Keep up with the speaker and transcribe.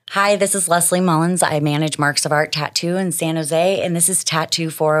Hi, this is Leslie Mullins. I manage Marks of Art Tattoo in San Jose, and this is Tattoo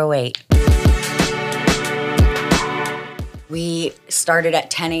 408. We started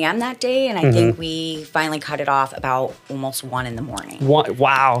at 10 a.m. that day, and I think we finally cut it off about almost 1 in the morning.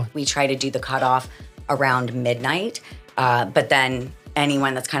 Wow. We try to do the cutoff around midnight, but then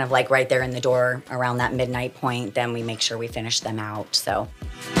anyone that's kind of like right there in the door around that midnight point, then we make sure we finish them out, so...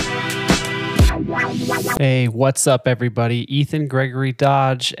 Hey, what's up, everybody? Ethan Gregory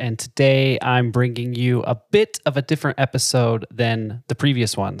Dodge, and today I'm bringing you a bit of a different episode than the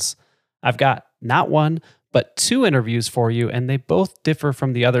previous ones. I've got not one, but 2 interviews for you, and they both differ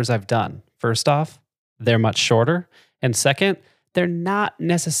from the others I've done. First off, they're much shorter, and second, they're not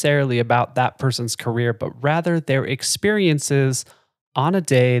necessarily about that person's career, but rather their experiences on a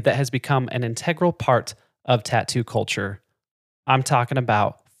day that has become an integral part of tattoo culture. I'm talking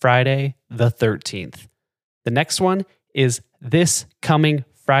about Friday the 13th. The next one is this coming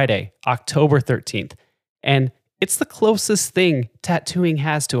Friday, October 13th. And it's the closest thing tattooing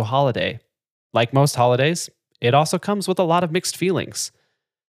has to a holiday. Like most holidays, it also comes with a lot of mixed feelings.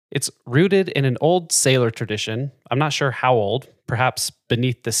 It's rooted in an old sailor tradition. I'm not sure how old. Perhaps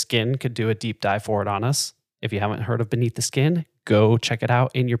Beneath the Skin could do a deep dive for it on us. If you haven't heard of Beneath the Skin, go check it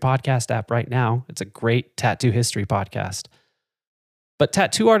out in your podcast app right now. It's a great tattoo history podcast. But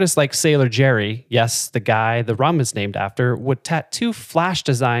tattoo artists like Sailor Jerry, yes, the guy the rum is named after, would tattoo flash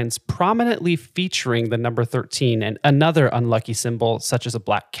designs prominently featuring the number 13 and another unlucky symbol such as a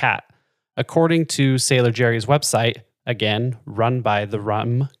black cat. According to Sailor Jerry's website, again, run by the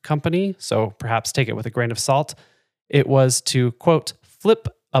Rum Company, so perhaps take it with a grain of salt, it was to, quote, flip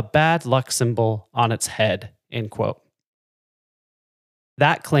a bad luck symbol on its head, end quote.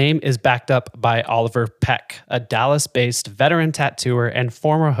 That claim is backed up by Oliver Peck, a Dallas-based veteran tattooer and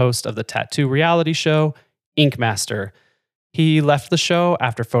former host of the tattoo reality show, Ink Master. He left the show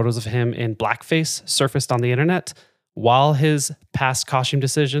after photos of him in blackface surfaced on the internet. While his past costume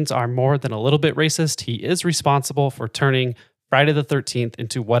decisions are more than a little bit racist, he is responsible for turning Friday the 13th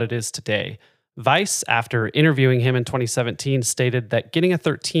into what it is today. Vice, after interviewing him in 2017, stated that getting a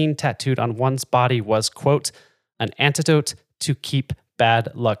 13 tattooed on one's body was, quote, an antidote to keep bad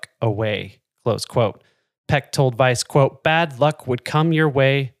luck away, close quote. Peck told Vice, quote, bad luck would come your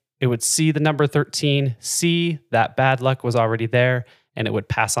way. It would see the number 13, see that bad luck was already there, and it would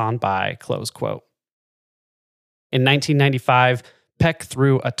pass on by, close quote. In 1995, Peck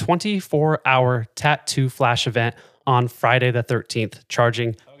threw a 24-hour tattoo flash event on Friday the 13th,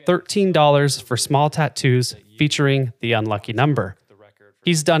 charging $13 for small tattoos featuring the unlucky number.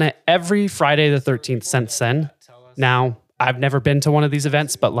 He's done it every Friday the 13th since then. Now, I've never been to one of these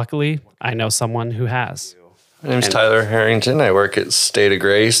events, but luckily, I know someone who has. My name's Tyler Harrington. I work at State of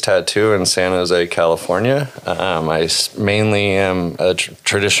Grace Tattoo in San Jose, California. I mainly am a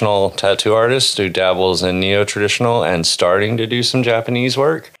traditional tattoo artist who dabbles in neo-traditional and starting to do some Japanese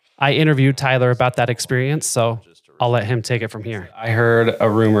work. I interviewed Tyler about that experience, so I'll let him take it from here. I heard a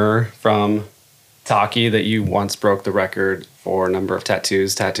rumor from Taki that you once broke the record for number of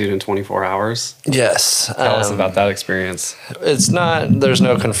tattoos tattooed in 24 hours. Yes. Tell us about that experience. There's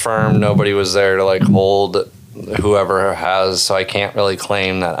no confirmed, nobody was there to like hold whoever has, so I can't really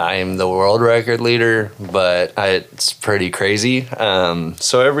claim that I'm the world record leader, but it's pretty crazy.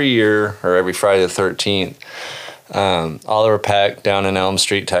 So every year, or every Friday the 13th, Oliver Peck down in Elm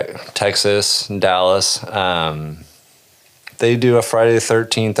Street, Texas, Dallas, they do a Friday the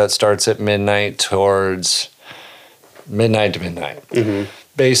 13th that starts at midnight towards midnight to midnight. Mm-hmm.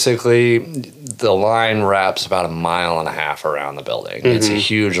 Basically, the line wraps about 1.5 miles around the building. Mm-hmm. It's a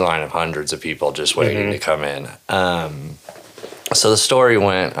huge line of hundreds of people just waiting to come in. So the story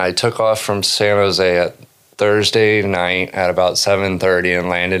went, I took off from San Jose at Thursday night at about 7:30 and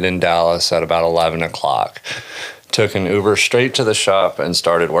landed in Dallas at about 11 o'clock. Took an Uber straight to the shop and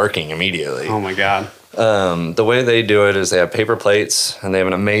started working immediately. Oh my God. The way they do it is they have paper plates and they have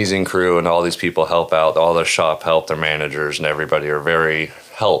an amazing crew, and all these people help out. All their shop help, their managers and everybody are very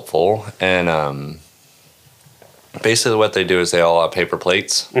helpful. And basically what they do is they all have paper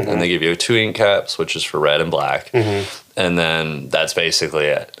plates, and they give you 2 ink caps, which is for red and black. And then that's basically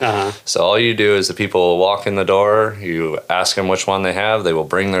it. So all you do is the people will walk in the door, you ask them which one they have, they will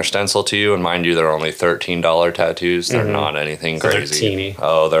bring their stencil to you, and mind you, they're only $13 tattoos. They're not anything crazy. They're teeny.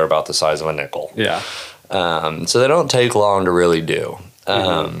 Oh, they're about the size of a nickel. Yeah. So they don't take long to really do.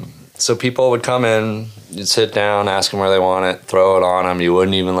 So people would come in, you'd sit down, ask them where they want it, throw it on them. You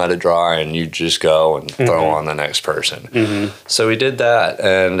wouldn't even let it dry, and you'd just go and throw on the next person. So we did that,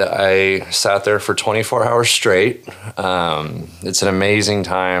 and I sat there for 24 hours straight. It's an amazing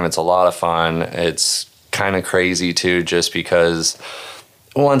time. It's a lot of fun. It's kind of crazy, too, just because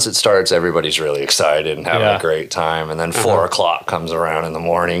once it starts, everybody's really excited and having Yeah. a great time. And then 4 o'clock comes around in the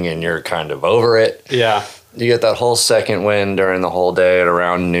morning and you're kind of over it. Yeah. You get that whole second wind during the whole day. At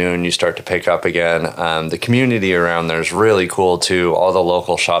around noon, you start to pick up again. The community around there is really cool too. All the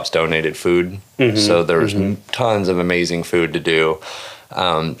local shops donated food. So there's tons of amazing food to do.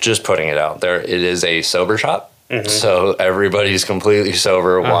 Just putting it out there, it is a sober shop. So everybody's completely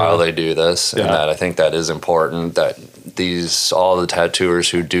sober while they do this. And that I think that is important, that all the tattooers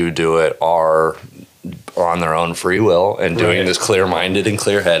who do it are on their own free will and doing this clear-minded and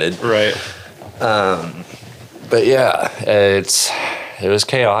clear-headed. Right. But yeah, it was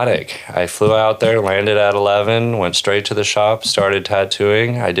chaotic. I flew out there, landed at 11, went straight to the shop, started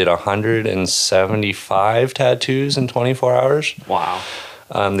tattooing. I did 175 tattoos in 24 hours. Wow.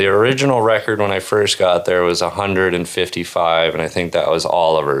 The original record when I first got there was 155, and I think that was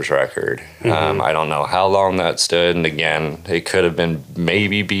Oliver's record. I don't know how long that stood, and again, it could have been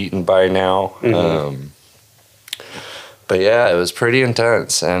maybe beaten by now. But yeah, it was pretty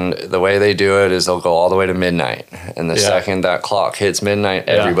intense, and the way they do it is they'll go all the way to midnight, and the second that clock hits midnight,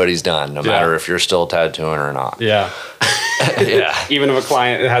 everybody's done, no matter if you're still tattooing or not. Yeah. Yeah. Even if a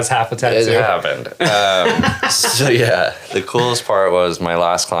client has half a tattoo. It happened. So yeah, the coolest part was my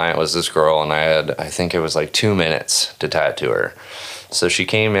last client was this girl, and I think it was like 2 minutes to tattoo her. So she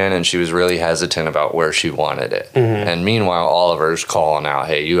came in and she was really hesitant about where she wanted it. And meanwhile, Oliver's calling out,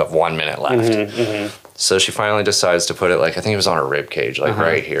 hey, you have 1 minute left. So she finally decides to put it, like, I think it was on her rib cage, like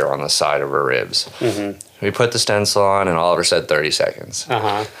right here on the side of her ribs. We put the stencil on, and Oliver said 30 seconds.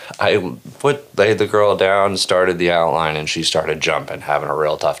 I laid the girl down, started the outline, and she started jumping, having a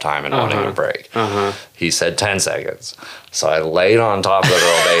real tough time and wanting a break. He said 10 seconds. So I laid on top of the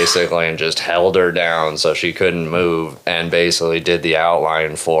girl basically and just held her down so she couldn't move, and basically did the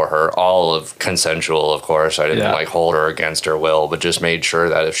outline for her. All of consensual, of course. I didn't like hold her against her will, but just made sure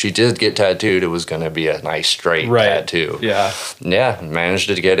that if she did get tattooed, it was going to be a nice straight tattoo. Yeah, managed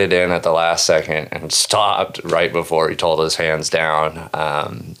to get it in at the last second and stopped right before he told us hands down.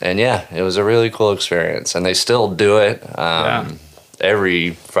 And yeah, it was a really cool experience, and they still do it. Every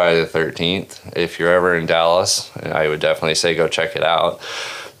Friday the 13th. If you're ever in Dallas, I would definitely say go check it out.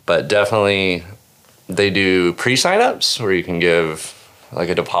 But definitely, they do pre-sign-ups where you can give like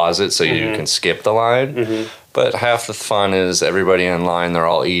a deposit so you can skip the line. But half the fun is everybody in line, they're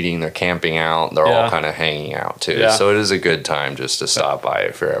all eating, they're camping out, they're all kind of hanging out too. So it is a good time just to stop by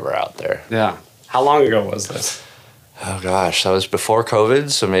if you're ever out there. Yeah. How long ago was this? Oh gosh, that was before COVID,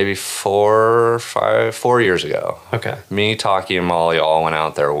 so maybe 4 years ago. Okay. Me, Taki, and Molly all went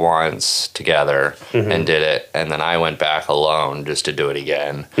out there once together and did it, and then I went back alone just to do it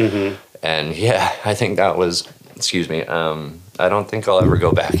again. And yeah, I think that was, I don't think I'll ever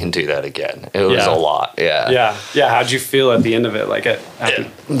go back and do that again. It was a lot, Yeah. How'd you feel at the end of it? Like it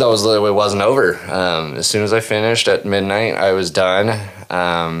wasn't over. As soon as I finished at midnight, I was done.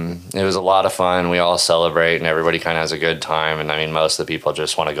 It was a lot of fun. We all celebrate, and everybody kind of has a good time. And I mean, most of the people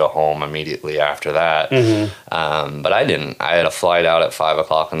just want to go home immediately after that. But I didn't. I had a flight out at 5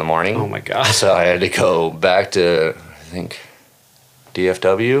 o'clock in the morning. Oh my gosh. So I had to go back to, I think,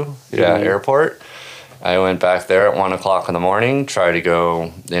 DFW, airport. I went back there at 1 o'clock in the morning, tried to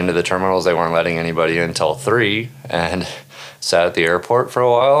go into the terminals. They weren't letting anybody in until 3, and sat at the airport for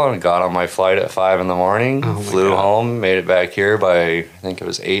a while and got on my flight at 5 in the morning, flew home, made it back here by, I think it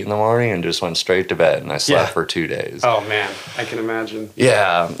was 8 in the morning, and just went straight to bed. And I slept for 2 days. Oh man, I can imagine.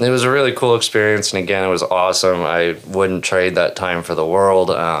 Yeah, it was a really cool experience. And again, it was awesome. I wouldn't trade that time for the world.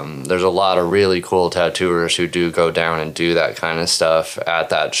 There's a lot of really cool tattooers who do go down and do that kind of stuff at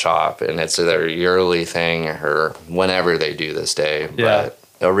that shop. And it's their yearly thing or whenever they do this day. But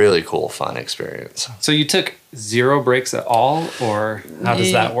a really cool, fun experience. So you took 0 breaks at all, or how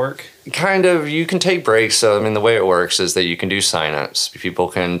does that work? Kind of, you can take breaks. So, I mean, the way it works is that you can do sign-ups. People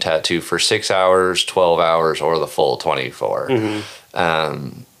can tattoo for 6 hours, 12 hours, or the full 24.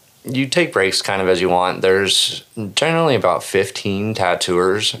 You take breaks kind of as you want. There's generally about 15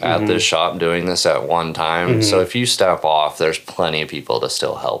 tattooers at this shop doing this at one time. So if you step off, there's plenty of people to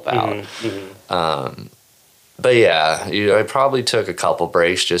still help out. But yeah, I probably took a couple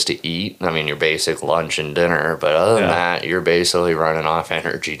breaks just to eat. I mean, your basic lunch and dinner. But other than that, you're basically running off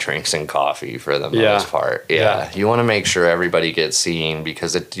energy drinks and coffee for the most part. You want to make sure everybody gets seen,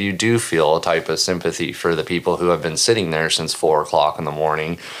 because you do feel a type of sympathy for the people who have been sitting there since 4 o'clock in the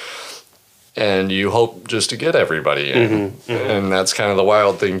morning. And you hope just to get everybody in. And that's kind of the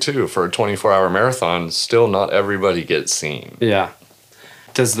wild thing, too. For a 24-hour marathon, still not everybody gets seen. Yeah.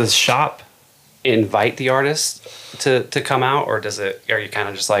 Does the shop invite the artist to come out, or are you kind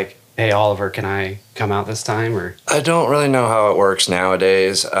of just like, hey, Oliver, can I come out this time? Or I don't really know how it works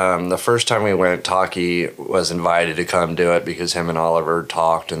nowadays. The first time we went, Taki was invited to come do it because him and Oliver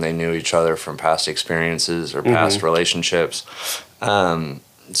talked and they knew each other from past experiences or past relationships.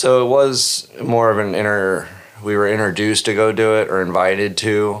 So it was more of we were introduced to go do it or invited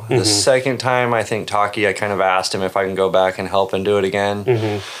to. The second time, I think Taki, I kind of asked him if I can go back and help and do it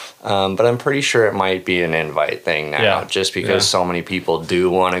again. But I'm pretty sure it might be an invite thing now, just because so many people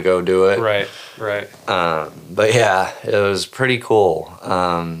do want to go do it. Right. But yeah, it was pretty cool.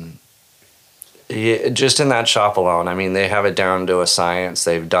 Just in that shop alone, I mean, they have it down to a science.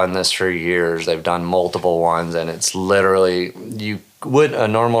 They've done this for years. They've done multiple ones, and it's literally a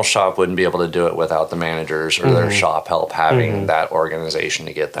normal shop wouldn't be able to do it without the managers or their shop help having that organization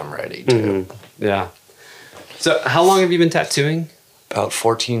to get them ready too. Yeah. So how long have you been tattooing? About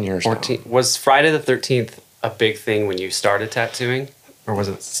 14 years 14. Was Friday the 13th a big thing when you started tattooing? Or was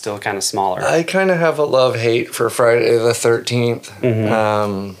it still kind of smaller? I kind of have a love-hate for Friday the 13th.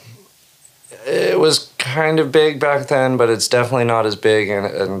 It was kind of big back then, but it's definitely not as big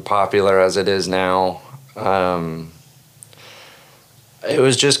and popular as it is now. It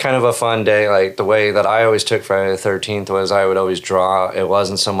was just kind of a fun day. Like the way that I always took Friday the 13th was I would always draw. It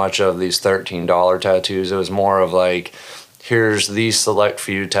wasn't so much of these $13 tattoos. It was more of like, here's these select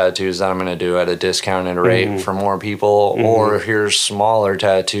few tattoos that I'm going to do at a discounted rate for more people, or here's smaller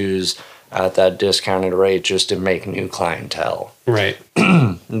tattoos at that discounted rate just to make new clientele. Right.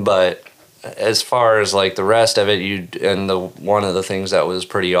 But as far as like the rest of it, one of the things that was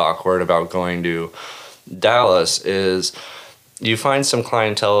pretty awkward about going to Dallas is you find some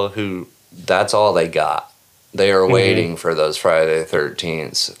clientele who that's all they got. They are waiting for those Friday the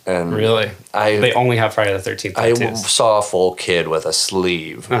 13th. And really? They only have Friday the 13th tattoos. I saw a full kid with a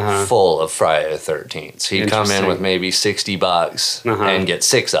sleeve full of Friday the 13th. He'd come in with maybe $60 and get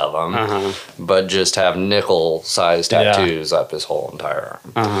 6 of them, but just have nickel-sized tattoos up his whole entire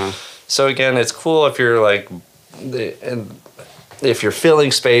arm. So again, it's cool if you're like, if you're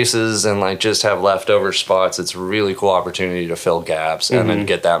filling spaces and like just have leftover spots. It's a really cool opportunity to fill gaps and then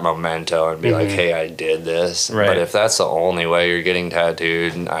get that memento and be like, hey, I did this. Right. But if that's the only way you're getting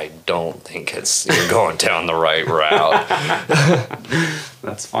tattooed, I don't think you're going down the right route.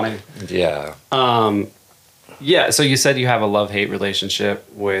 That's funny. Yeah. Yeah. So you said you have a love-hate relationship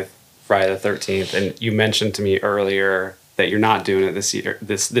with Friday the 13th, and you mentioned to me earlier that you're not doing it this year,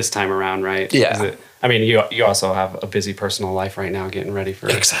 this time around, right? Yeah. I mean, you also have a busy personal life right now, getting ready for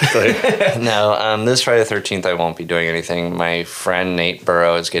exactly. No, this Friday the 13th, I won't be doing anything. My friend Nate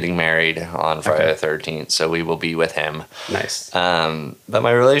Burrow is getting married on Friday the 13th, so we will be with him. Nice. But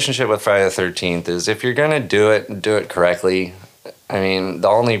my relationship with Friday the 13th is if you're gonna do it correctly. I mean, the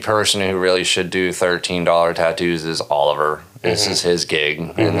only person who really should do $13 tattoos is Oliver. This is his gig,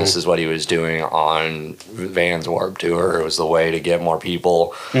 and this is what he was doing on Vans Warped Tour. It was the way to get more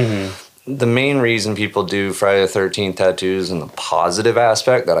people. The main reason people do Friday the 13th tattoos and the positive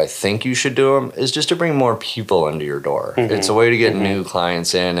aspect that I think you should do them is just to bring more people into your door. It's a way to get new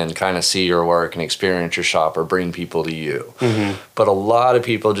clients in and kind of see your work and experience your shop or bring people to you. But a lot of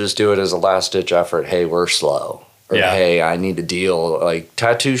people just do it as a last-ditch effort. Hey, we're slow. Or, hey, I need a deal. Like,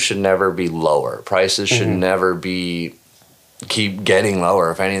 tattoos should never be lower. Prices should never keep getting lower.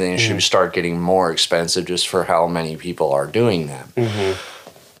 If anything, it should start getting more expensive just for how many people are doing them.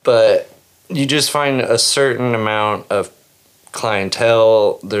 But you just find a certain amount of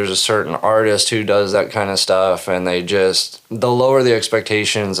clientele. There's a certain artist who does that kind of stuff, and they'll lower the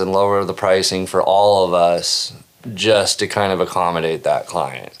expectations and lower the pricing for all of us just to kind of accommodate that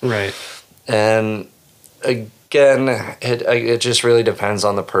client. Right. And again, it just really depends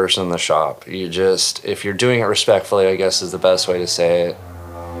on the person in the shop. If you're doing it respectfully, I guess is the best way to say it.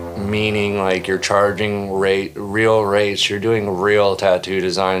 Meaning, like, you're charging real rates, you're doing real tattoo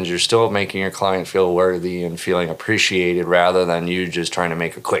designs, you're still making your client feel worthy and feeling appreciated rather than you just trying to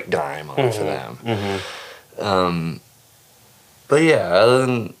make a quick dime off of them. But yeah, other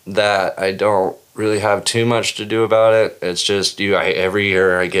than that, I don't really have too much to do about it. It's just every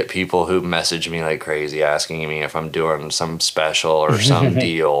year I get people who message me like crazy asking me if I'm doing some special or some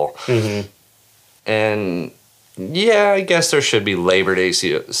deal. And yeah, I guess there should be Labor Day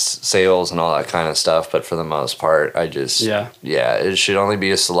sales and all that kind of stuff, but for the most part, it should only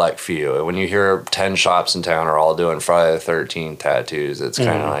be a select few. When you hear 10 shops in town are all doing Friday the 13th tattoos, it's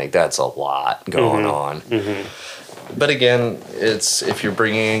kind of like, that's a lot going on. But again, if you're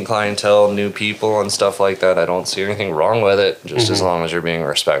bringing in clientele, new people and stuff like that, I don't see anything wrong with it, just as long as you're being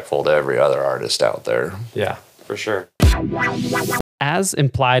respectful to every other artist out there. Yeah, for sure. As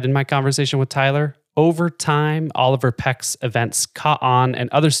implied in my conversation with Tyler, Over time, Oliver Peck's events caught on, and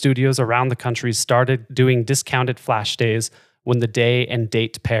other studios around the country started doing discounted flash days when the day and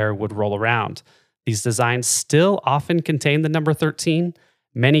date pair would roll around. These designs still often contain the number 13.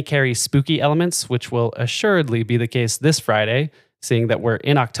 Many carry spooky elements, which will assuredly be the case this Friday, seeing that we're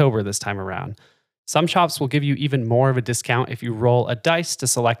in October this time around. Some shops will give you even more of a discount if you roll a dice to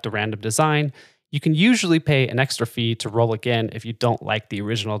select a random design. You can usually pay an extra fee to roll again if you don't like the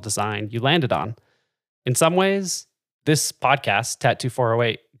original design you landed on. In some ways, this podcast, Tattoo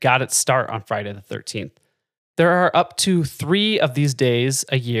 408, got its start on Friday the 13th. There are up to 3 of these days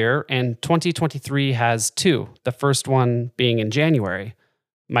a year, and 2023 has 2, the first one being in January.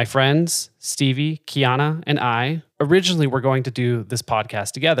 My friends, Stevie, Kiana, and I originally were going to do this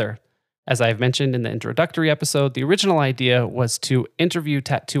podcast together. As I've mentioned in the introductory episode, the original idea was to interview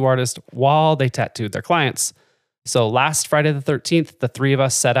tattoo artists while they tattooed their clients. So last Friday the 13th, the 3 of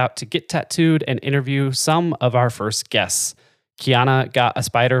us set out to get tattooed and interview some of our first guests. Kiana got a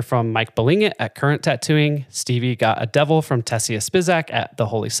spider from Mike Belingit at Current Tattooing, Stevie got a devil from Tessia Spizak at The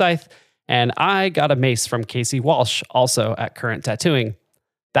Holy Scythe, and I got a mace from Casey Walsh, also at Current Tattooing.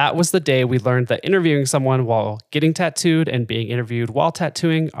 That was the day we learned that interviewing someone while getting tattooed and being interviewed while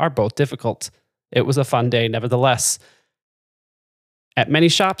tattooing are both difficult. It was a fun day nevertheless. At many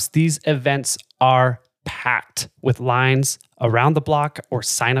shops, these events are packed with lines around the block or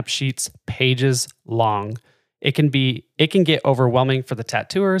sign-up sheets pages long. It can get overwhelming for the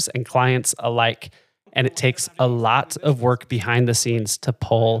tattooers and clients alike, and it takes a lot of work behind the scenes to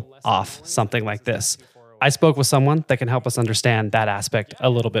pull off something like this. I spoke with someone that can help us understand that aspect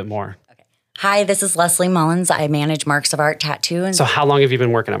a little bit more. Hi, this is Leslie Mullins. I manage Marks of Art Tattoo. So how long have you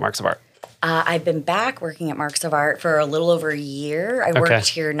been working at Marks of Art? I've been back working at Marks of Art for a little over a year. I worked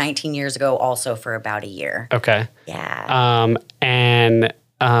here 19 years ago also for about a year. Okay. Yeah.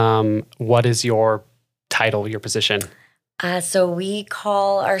 What is your title, your position? So we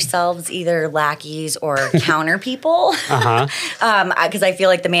call ourselves either lackeys or counter people. Because I feel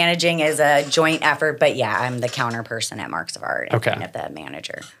like the managing is a joint effort. But yeah, I'm the counter person at Marks of Art and kind of the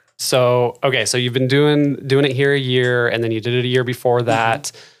manager. So you've been doing it here a year, and then you did it a year before that.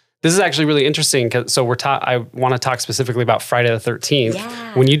 Mm-hmm. This is actually really interesting. I want to talk specifically about Friday the 13th.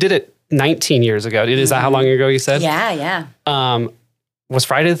 Yeah. When you did it 19 years ago, is that how long ago you said? Yeah. Was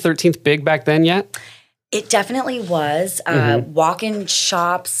Friday the 13th big back then yet? It definitely was. Walk-in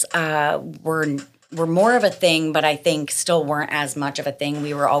shops were more of a thing, but I think still weren't as much of a thing.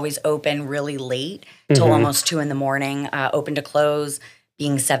 We were always open really late, till almost 2 a.m, open to close,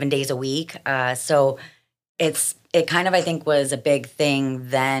 being 7 days a week. So it kind of, I think, was a big thing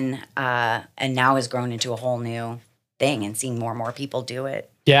then, and now has grown into a whole new thing and seeing more and more people do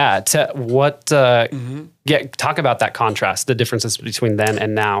it. Yeah. Talk about that contrast, the differences between then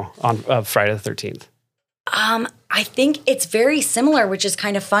and now on Friday the 13th. I think it's very similar, which is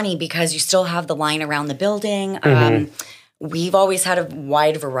kind of funny because you still have the line around the building. We've always had a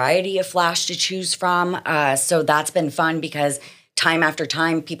wide variety of flash to choose from. So that's been fun because time after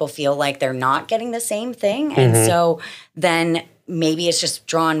time, people feel like they're not getting the same thing. And so then maybe it's just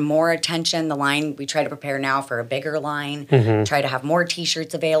drawn more attention. The line, we try to prepare now for a bigger line, try to have more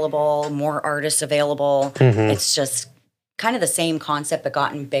T-shirts available, more artists available. It's just kind of the same concept, but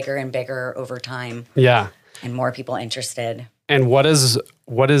gotten bigger and bigger over time. Yeah. And more people interested. And what does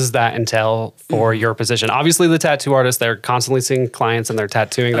that entail for your position? Obviously, the tattoo artists, they're constantly seeing clients and they're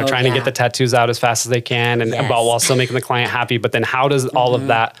tattooing. They're trying to get the tattoos out as fast as they can and while still making the client happy. But then how does all of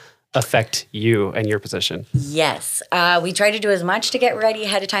that affect you and your position? Yes. We try to do as much to get ready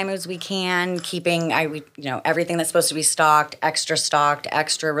ahead of time as we can, keeping everything that's supposed to be stocked,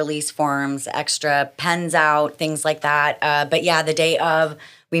 extra release forms, extra pens out, things like that. But yeah, the day of,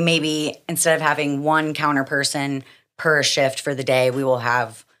 we maybe, instead of having one counter person per shift for the day, we will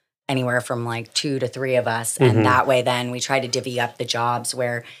have anywhere from like 2 to 3 of us. And that way then we try to divvy up the jobs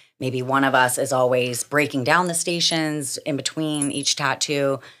where maybe one of us is always breaking down the stations in between each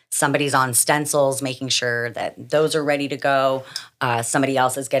tattoo. Somebody's on stencils, making sure that those are ready to go. Somebody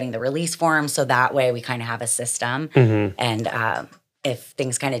else is getting the release forms. So that way we kind of have a system. And if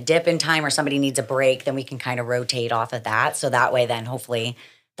things kind of dip in time or somebody needs a break, then we can kind of rotate off of that. So that way then hopefully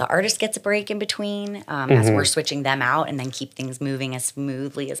the artist gets a break in between as we're switching them out and then keep things moving as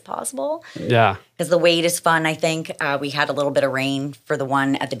smoothly as possible. Yeah. Because the wait is fun, I think. We had a little bit of rain for the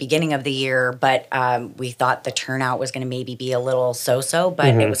one at the beginning of the year, but we thought the turnout was going to maybe be a little so-so,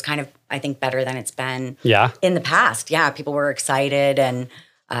 but it was kind of, I think, better than it's been in the past. Yeah, people were excited and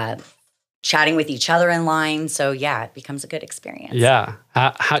chatting with each other in line. So yeah, it becomes a good experience. Yeah.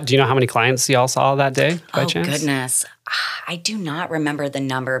 Do you know how many clients y'all saw that day by chance? Oh, goodness. I do not remember the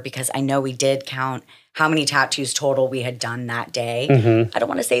number because I know we did count how many tattoos total we had done that day. I don't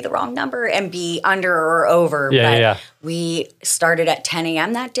want to say the wrong number and be under or over, but we started at 10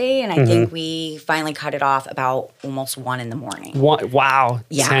 a.m. that day, and I think we finally cut it off about almost 1 in the morning. Wow.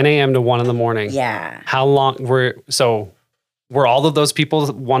 Yeah. 10 a.m. to 1 in the morning. Yeah. How long were all of those people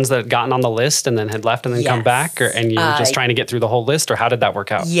ones that had gotten on the list and then had left and then come back? And you were just trying to get through the whole list, or how did that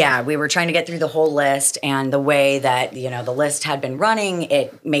work out? Yeah, we were trying to get through the whole list, and the way that, the list had been running,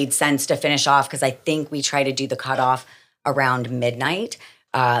 it made sense to finish off because I think we try to do the cutoff around midnight.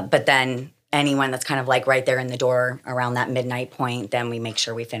 But then anyone that's kind of like right there in the door around that midnight point, then we make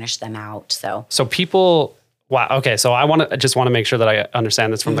sure we finish them out. So people... Wow. Okay. So I just want to make sure that I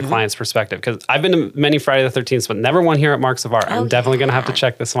understand this from the client's perspective, because I've been to many Friday the 13th, but never one here at Marks of Art. I'm definitely going to have to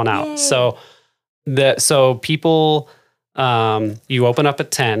check this one out. Yay. So people, you open up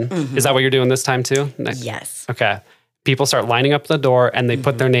at 10. Is that what you're doing this time too? Yes. Okay. People start lining up the door and they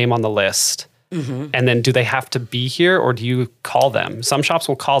put their name on the list. And then do they have to be here, or do you call them? Some shops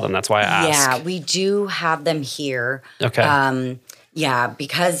will call them. That's why I ask. Yeah, we do have them here. Okay. Yeah,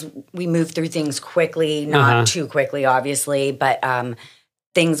 because we move through things quickly, not too quickly, obviously, but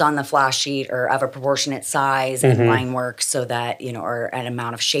things on the flash sheet are of a proportionate size and line work so that, or an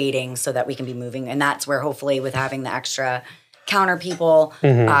amount of shading so that we can be moving. And that's where hopefully with having the extra counter people,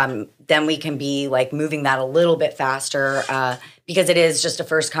 then we can be like moving that a little bit faster because it is just a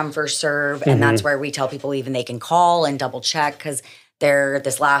first come, first serve. And that's where we tell people even they can call and double check because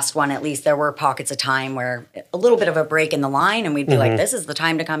this last one, at least there were pockets of time where a little bit of a break in the line and we'd be like, this is the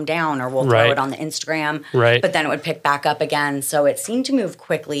time to come down, or we'll throw it on the Instagram, but then it would pick back up again. So it seemed to move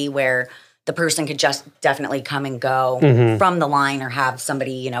quickly where the person could just definitely come and go from the line or have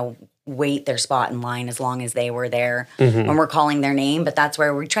somebody, wait their spot in line as long as they were there when we're calling their name. But that's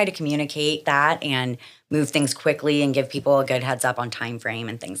where we try to communicate that and move things quickly and give people a good heads up on time frame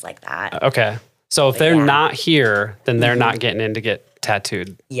and things like that. Okay. So if they're not here, then they're not getting in to get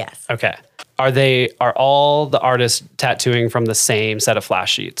tattooed. Yes. Okay. Are all the artists tattooing from the same set of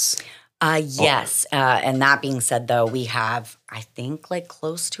flash sheets? Yes. And that being said, though, we have, I think, like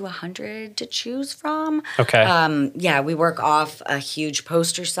close to 100 to choose from. Okay. Yeah, we work off a huge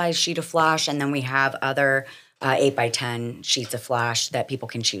poster size sheet of flash, and then we have other 8x10 sheets of flash that people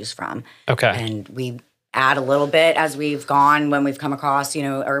can choose from. Okay. And we add a little bit as we've gone when we've come across,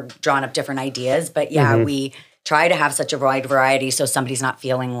 or drawn up different ideas. But yeah, we try to have such a wide variety so somebody's not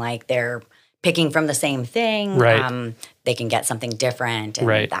feeling like they're picking from the same thing. Right. They can get something different and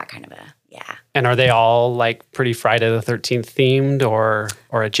that kind of yeah. And are they all like pretty Friday the 13th themed or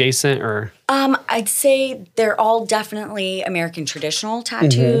adjacent or? I'd say they're all definitely American traditional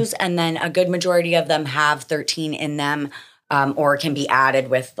tattoos. And then a good majority of them have 13 in them. Or can be added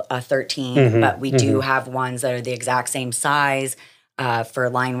with a 13, but we do have ones that are the exact same size for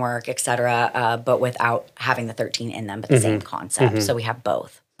line work, et cetera, but without having the 13 in them, but the same concept. So we have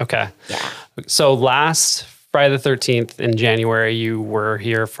both. Okay. Yeah. So last Friday the 13th in January, you were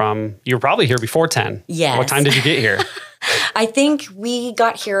probably here before 10. Yes. What time did you get here? I think we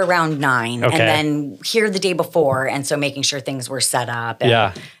got here around 9 and then here the day before. And so making sure things were set up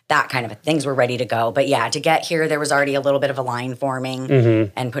and that kind of things were ready to go. But yeah, to get here, there was already a little bit of a line forming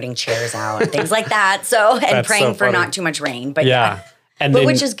and putting chairs out and things like that. So, and praying for not too much rain, but And but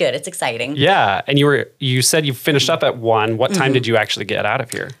which is good. It's exciting. Yeah. And you said you finished up at 1. What time did you actually get out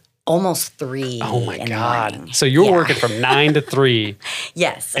of here? Almost 3 Oh my in God. the morning. So you were working from 9 to 3.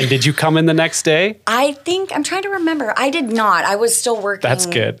 Yes. And did you come in the next day? I think, I'm trying to remember. I did not. I was still working. That's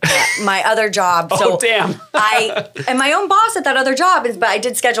good. My other job. So damn. I am my own boss at that other job, but I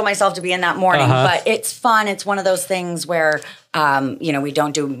did schedule myself to be in that morning. But it's fun. It's one of those things where, we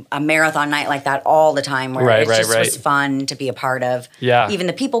don't do a marathon night like that all the time where it just was fun to be a part of. Yeah. Even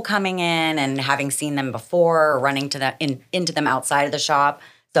the people coming in and having seen them before or running to into them outside of the shop.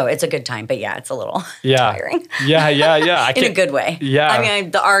 So it's a good time, but yeah, it's a little tiring. Yeah. In a good way. Yeah. I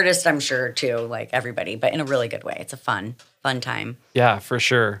mean, the artist, I'm sure too, like everybody, but in a really good way. It's a fun time. Yeah, for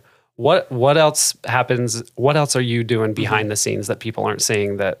sure. What else happens? What else are you doing behind the scenes that people aren't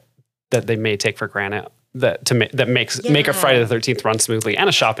seeing that they may take for granted? That make a Friday the 13th run smoothly and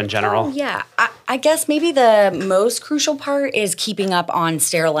a shop in general. Oh, yeah. I guess maybe the most crucial part is keeping up on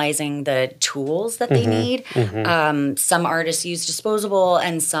sterilizing the tools that they need. Some artists use disposable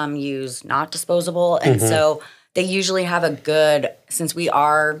and some use not disposable. And so they usually have since we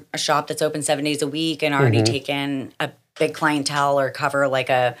are a shop that's open 7 days a week and already taken a big clientele or cover like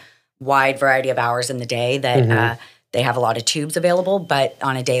a wide variety of hours in the day that they have a lot of tubes available, but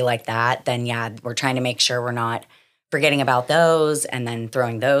on a day like that, then we're trying to make sure we're not forgetting about those and then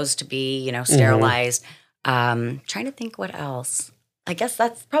throwing those to be, sterilized. Trying to think what else. I guess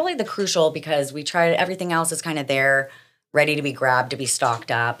that's probably the crucial because we try everything else is kind of there, ready to be grabbed, to be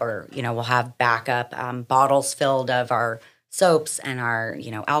stocked up, or, we'll have backup bottles filled of our soaps and our,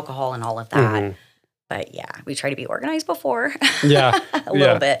 alcohol and all of that. But yeah, we try to be organized before. Yeah. a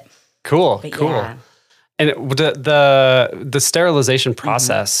little bit. Cool. But cool. yeah. And the sterilization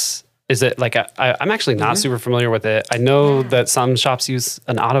process, is it like I'm actually not super familiar with it. I know that some shops use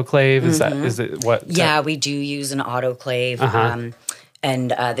an autoclave. Is it what? Yeah, we do use an autoclave.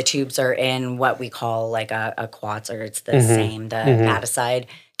 And the tubes are in what we call like a quartz, or it's the same, the Maticide,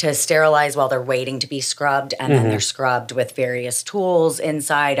 to sterilize while they're waiting to be scrubbed. And then they're scrubbed with various tools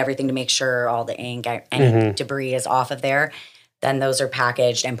inside, everything to make sure all the ink, any debris is off of there. Then those are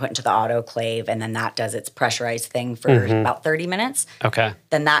packaged and put into the autoclave, and then that does its pressurized thing for about 30 minutes. Okay.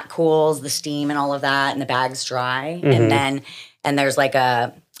 Then that cools, the steam and all of that, and the bag's dry. And there's like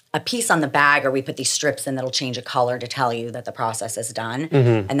a piece on the bag, or we put these strips in that'll change a color to tell you that the process is done.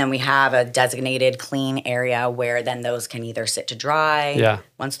 And then we have a designated clean area where then those can either sit to dry. Yeah.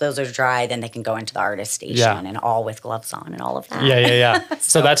 Once those are dry, then they can go into the artist station and all with gloves on and all of that. Yeah.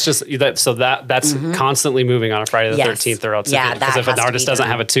 So that's just that's constantly moving on a Friday the 13th, or else because if an artist doesn't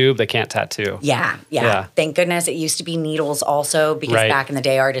have a tube, they can't tattoo. Yeah. Thank goodness it used to be needles also, because back in the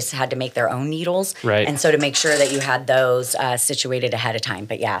day artists had to make their own needles. Right. And so to make sure that you had those situated ahead of time.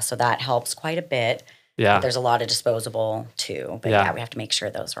 But yeah, so that helps quite a bit. Yeah. But there's a lot of disposable too. But yeah, we have to make sure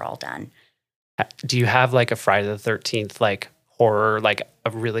those are all done. Do you have like a Friday the 13th like horror, like a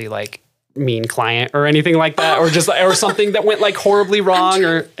really like mean client or anything like that, or just or something that went like horribly wrong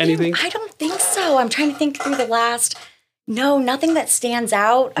or anything? I don't think so. I'm trying to think through the last. No, nothing that stands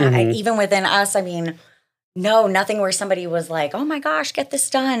out. Even within us, I mean, no, nothing where somebody was like, "Oh my gosh, get this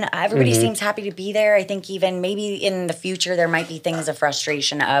done." Everybody seems happy to be there. I think even maybe in the future there might be things of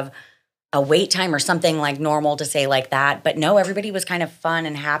frustration of a wait time or something like normal to say like that. But no, everybody was kind of fun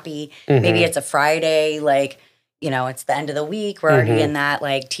and happy. Maybe it's a Friday, like, it's the end of the week. We're already in that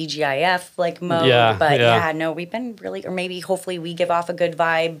like TGIF like mode. But no, we've been really, or maybe hopefully we give off a good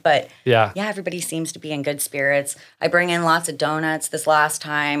vibe. But yeah, everybody seems to be in good spirits. I bring in lots of donuts this last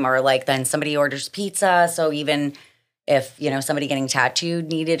time, or like then somebody orders pizza. So even if, somebody getting tattooed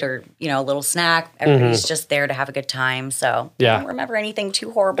needed, or, a little snack, everybody's just there to have a good time. So I don't remember anything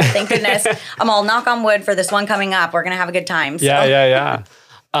too horrible. Thank goodness. I'm all knock on wood for this one coming up. We're going to have a good time. So. Yeah.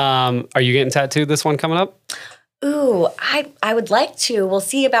 Are you getting tattooed this one coming up? Ooh, I would like to. We'll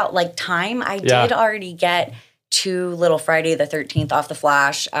see about like time. I did already get 2 little Friday the 13th off the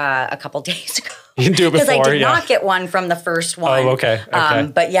flash a couple days ago. You can do it before, because I did not get one from the first one. Oh, okay.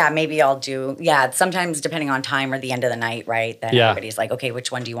 But yeah, maybe I'll do. Yeah, sometimes depending on time or the end of the night, right? Then everybody's like, okay,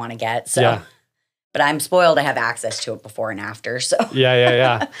 which one do you want to get? So, but I'm spoiled. I have access to it before and after. So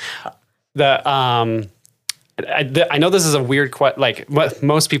yeah. I know this is a weird question. Like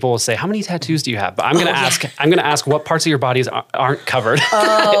most people will say, "How many tattoos do you have?" But I'm gonna ask. I'm gonna ask what parts of your bodies aren't covered.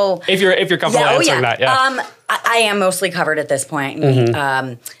 Oh, if you're comfortable answering that. Yeah. I am mostly covered at this point.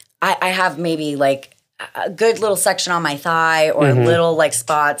 I have maybe like a good little section on my thigh, or little like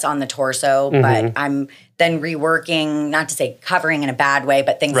spots on the torso. But I'm then reworking, not to say covering in a bad way,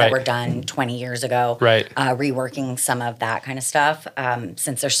 but things that were done 20 years ago. Right. Reworking some of that kind of stuff.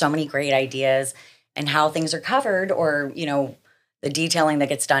 Since there's so many great ideas. And how things are covered, or, the detailing that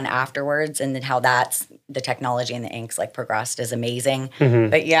gets done afterwards, and then how that's the technology and the inks like progressed is amazing.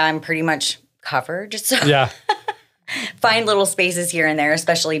 But yeah, I'm pretty much covered. So find little spaces here and there,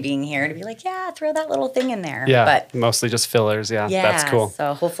 especially being here, to be like, throw that little thing in there. Yeah, but mostly just fillers. Yeah, that's cool.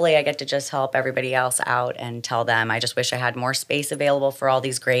 So hopefully I get to just help everybody else out and tell them. I just wish I had more space available for all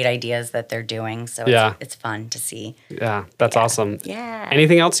these great ideas that they're doing. So it's fun to see. Yeah, that's awesome. Yeah.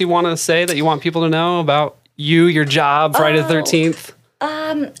 Anything else you want to say that you want people to know about you, your job, Friday the 13th?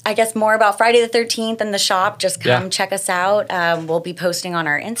 I guess more about Friday the 13th and the shop. Just come check us out. We'll be posting on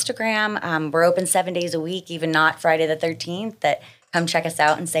our Instagram. We're open 7 days a week, even not Friday the 13th. That come check us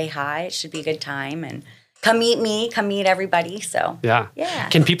out and say hi. It should be a good time. And come meet me, come meet everybody. So yeah.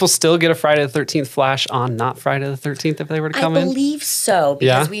 Can people still get a Friday the 13th flash on not Friday the 13th if they were to come in? I believe so,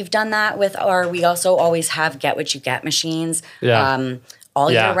 because we've done that with we also always have Get What You Get machines all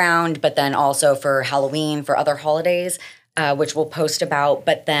year round, but then also for Halloween, for other holidays. Which we'll post about.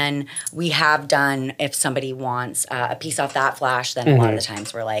 But then we have done, if somebody wants a piece off that flash, then a lot of the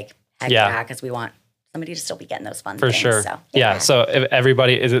times we're like, heck yeah, because we want somebody to still be getting those fun things. For sure. So, so if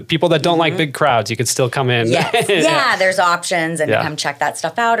everybody, people that don't like big crowds, you could still come in. Yes. There's options, and come check that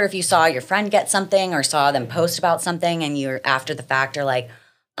stuff out. Or if you saw your friend get something or saw them post about something and you're after the fact are like,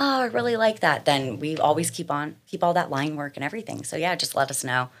 oh, I really like that, then we always keep all that line work and everything. So just let us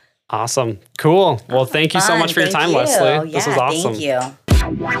know. Awesome. Cool. Well, thank you so much for your time, Leslie. This was awesome. Thank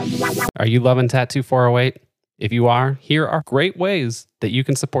you. Are you loving Tattoo 408? If you are, here are great ways that you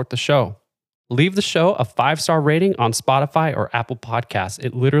can support the show. Leave the show a 5-star rating on Spotify or Apple Podcasts.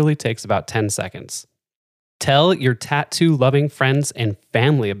 It literally takes about 10 seconds. Tell your tattoo-loving friends and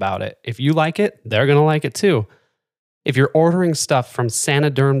family about it. If you like it, they're going to like it too. If you're ordering stuff from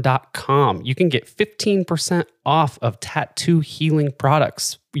Sanaderm.com, you can get 15% off of tattoo healing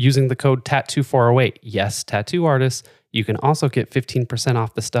products using the code TATTOO408. Yes, tattoo artists, you can also get 15%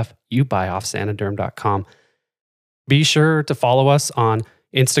 off the stuff you buy off Sanaderm.com. Be sure to follow us on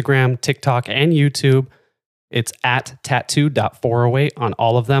Instagram, TikTok, and YouTube. It's at tattoo.408 on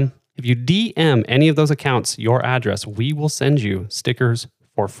all of them. If you DM any of those accounts your address, we will send you stickers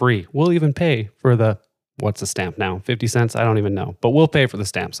for free. We'll even pay for the, what's the stamp now? 50 cents? I don't even know. But we'll pay for the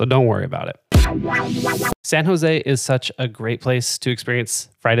stamp, so don't worry about it. San Jose is such a great place to experience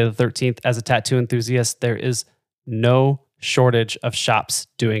Friday the 13th as a tattoo enthusiast. There is no shortage of shops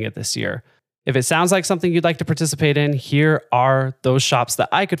doing it this year. If it sounds like something you'd like to participate in, here are those shops that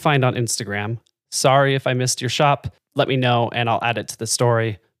I could find on Instagram. Sorry if I missed your shop. Let me know and I'll add it to the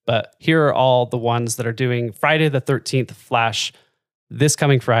story. But here are all the ones that are doing Friday the 13th Flash this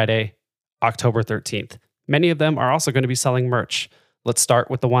coming Friday, October 13th. Many of them are also going to be selling merch. Let's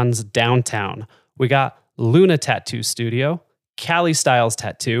start with the ones downtown. We got Luna Tattoo Studio, Cali Styles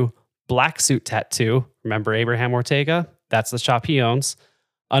Tattoo, Black Suit Tattoo. Remember Abraham Ortega? That's the shop he owns.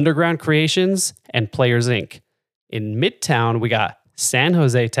 Underground Creations, and Players Inc. In Midtown, we got San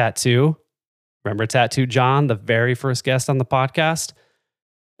Jose Tattoo. Remember Tattoo John, the very first guest on the podcast?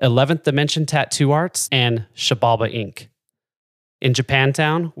 11th Dimension Tattoo Arts, and Shabalba Inc. In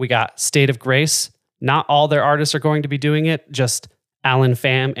Japantown, we got State of Grace. Not all their artists are going to be doing it, just Alan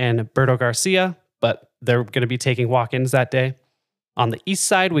Pham and Berto Garcia, but they're going to be taking walk-ins that day. On the east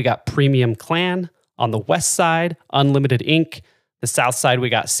side, we got Premium Clan. On the west side, Unlimited Inc. The south side, we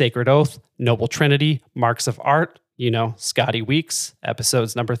got Sacred Oath, Noble Trinity, Marks of Art, Scotty Weeks,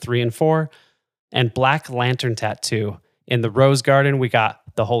 episodes number 3 and 4, and Black Lantern Tattoo. In the Rose Garden, we got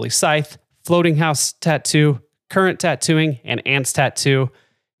The Holy Scythe, Floating House Tattoo, Current Tattooing, and Ants Tattoo.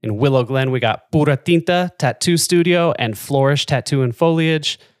 In Willow Glen, we got Pura Tinta Tattoo Studio and Flourish Tattoo and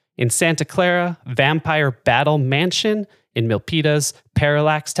Foliage. In Santa Clara, Vampire Battle Mansion. In Milpitas,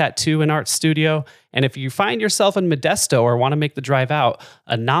 Parallax Tattoo and Art Studio. And if you find yourself in Modesto or want to make the drive out,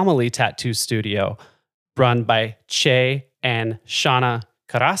 Anomaly Tattoo Studio, run by Che and Shauna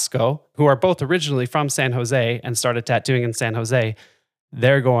Carrasco, who are both originally from San Jose and started tattooing in San Jose.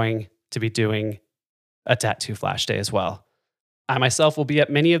 They're going to be doing a tattoo flash day as well. I myself will be at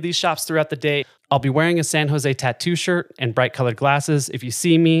many of these shops throughout the day. I'll be wearing a San Jose tattoo shirt and bright colored glasses. If you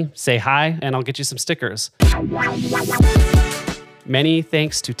see me, say hi and I'll get you some stickers. Many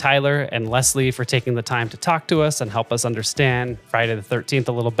thanks to Tyler and Leslie for taking the time to talk to us and help us understand Friday the 13th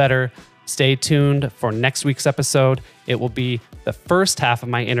a little better. Stay tuned for next week's episode. It will be the first half of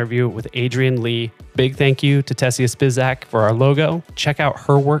my interview with Adrian Lee. Big thank you to Tessia Spizak for our logo. Check out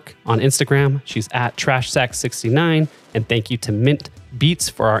her work on Instagram. She's at TrashSack69. And thank you to Mint Beats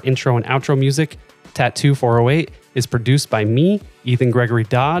for our intro and outro music. Tattoo 408 is produced by me, Ethan Gregory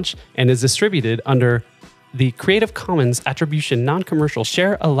Dodge, and is distributed under the Creative Commons Attribution Non-Commercial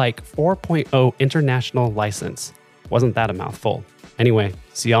Share Alike 4.0 International License. Wasn't that a mouthful? Anyway,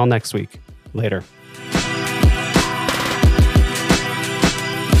 see y'all next week. Later.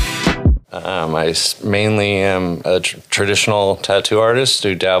 I mainly am a traditional tattoo artist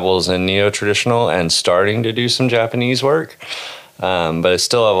who dabbles in neo-traditional and starting to do some Japanese work. But I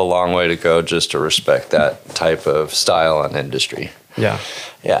still have a long way to go just to respect that type of style and industry. Yeah.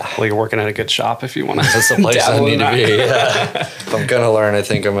 Yeah. Well, you're working at a good shop if you want to. That's the place I need to be. Yeah. If I'm going to learn, I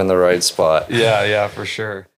think I'm in the right spot. Yeah, for sure.